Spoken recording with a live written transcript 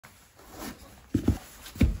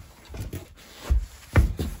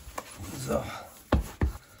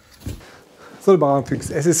So, Bauernfix,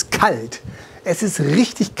 es ist kalt. Es ist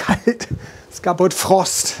richtig kalt. Es gab heute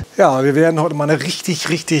Frost. Ja, wir werden heute mal eine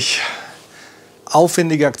richtig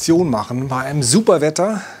aufwendige Aktion machen. Bei einem super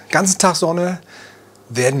Wetter, ganzen Tag Sonne,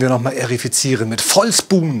 werden wir noch mal aerifizieren mit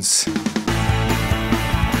Vollspoons.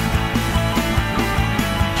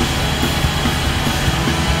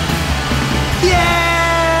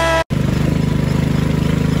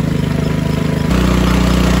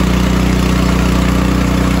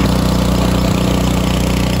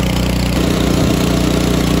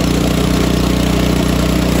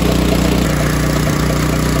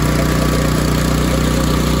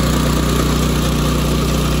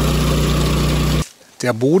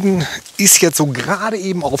 Der Boden ist jetzt so gerade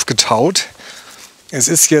eben aufgetaut. Es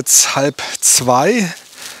ist jetzt 1:30.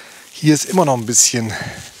 Hier ist immer noch ein bisschen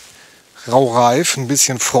raureif, ein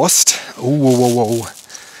bisschen Frost. Oh.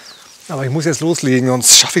 Aber ich muss jetzt loslegen,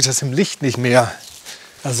 sonst schaffe ich das im Licht nicht mehr.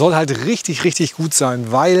 Das soll halt richtig gut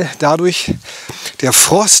sein, weil dadurch der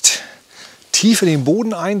Frost tief in den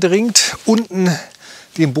Boden eindringt, unten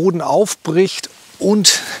den Boden aufbricht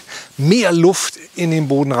und mehr Luft in den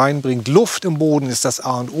Boden reinbringt. Luft im Boden ist das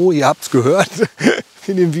A und O. Ihr habt es gehört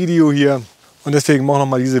in dem Video hier. Und deswegen machen wir noch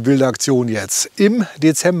mal diese wilde Aktion jetzt. Im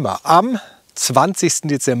Dezember, am 20.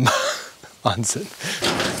 Dezember. Wahnsinn.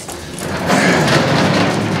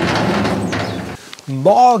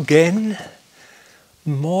 Morgen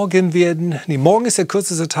ist der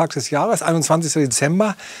kürzeste Tag des Jahres, 21.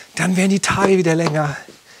 Dezember. Dann werden die Tage wieder länger.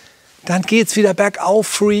 Dann geht's wieder bergauf,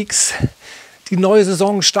 Freaks. Die neue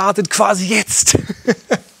Saison startet quasi jetzt.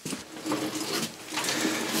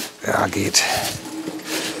 Ja, geht.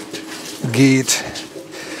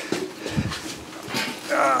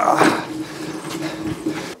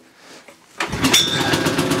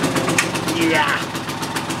 Ja.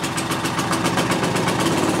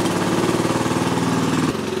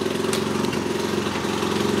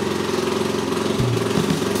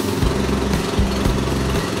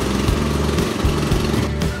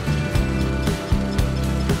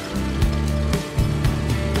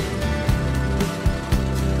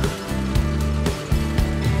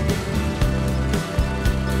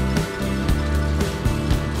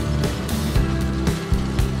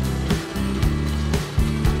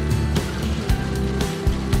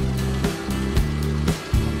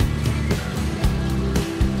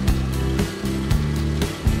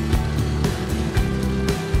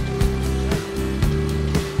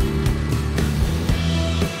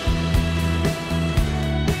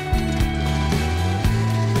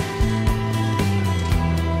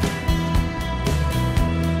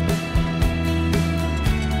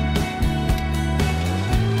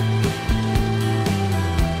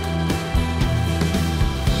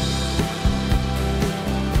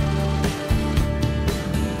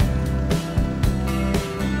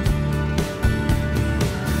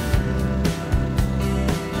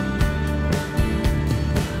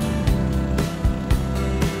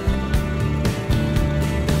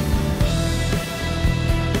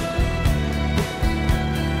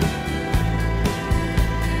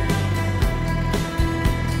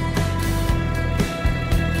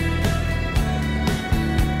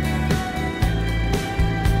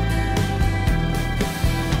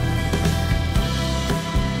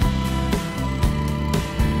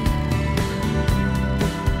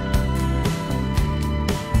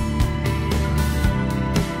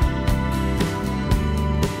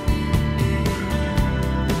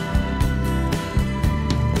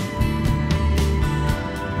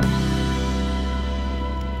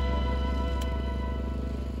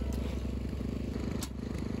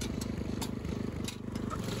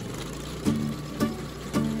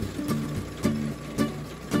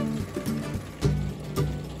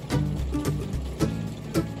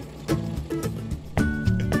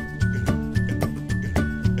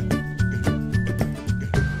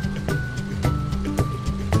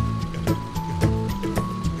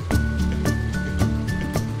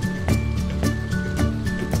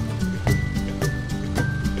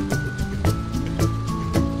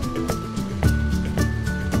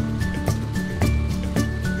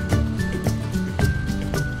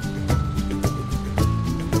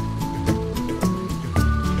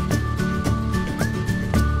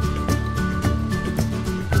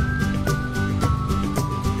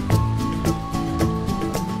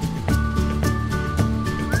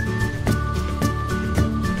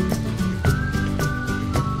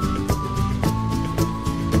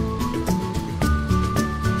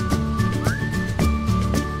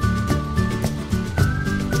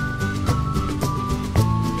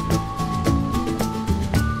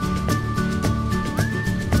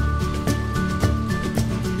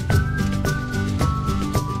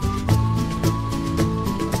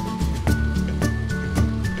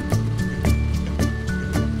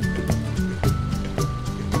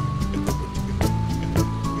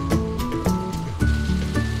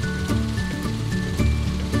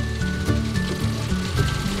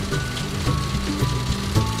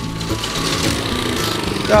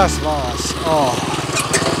 Das war's. Oh.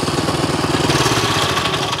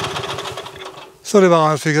 So, lieber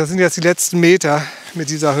Rasenfreak, das sind jetzt die letzten Meter mit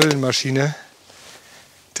dieser Höllenmaschine.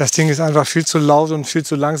 Das Ding ist einfach viel zu laut und viel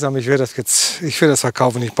zu langsam. Ich will das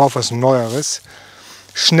verkaufen. Ich brauche was Neueres.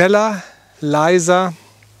 Schneller, leiser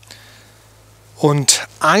und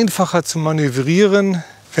einfacher zu manövrieren.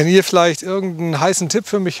 Wenn ihr vielleicht irgendeinen heißen Tipp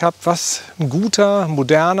für mich habt, was ein guter,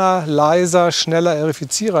 moderner, leiser, schneller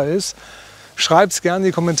Aerifizierer ist, schreibt es gerne in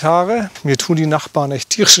die Kommentare. Mir tun die Nachbarn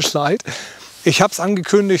echt tierisch leid. Ich habe es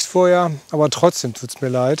angekündigt vorher, aber trotzdem tut es mir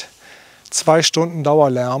leid. 2 Stunden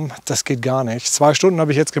Dauerlärm, das geht gar nicht. 2 Stunden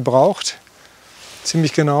habe ich jetzt gebraucht,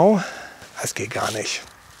 ziemlich genau. Das geht gar nicht.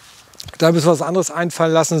 Da müssen wir was anderes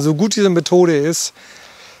einfallen lassen. So gut diese Methode ist,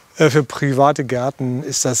 für private Gärten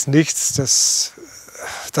ist das nichts.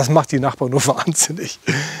 Das macht die Nachbarn nur wahnsinnig.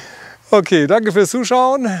 Okay, danke fürs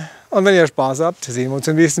Zuschauen. Und wenn ihr Spaß habt, sehen wir uns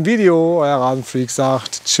im nächsten Video. Euer Rasenfreak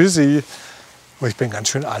sagt Tschüssi. Oh, ich bin ganz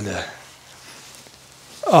schön alle.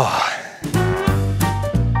 Oh.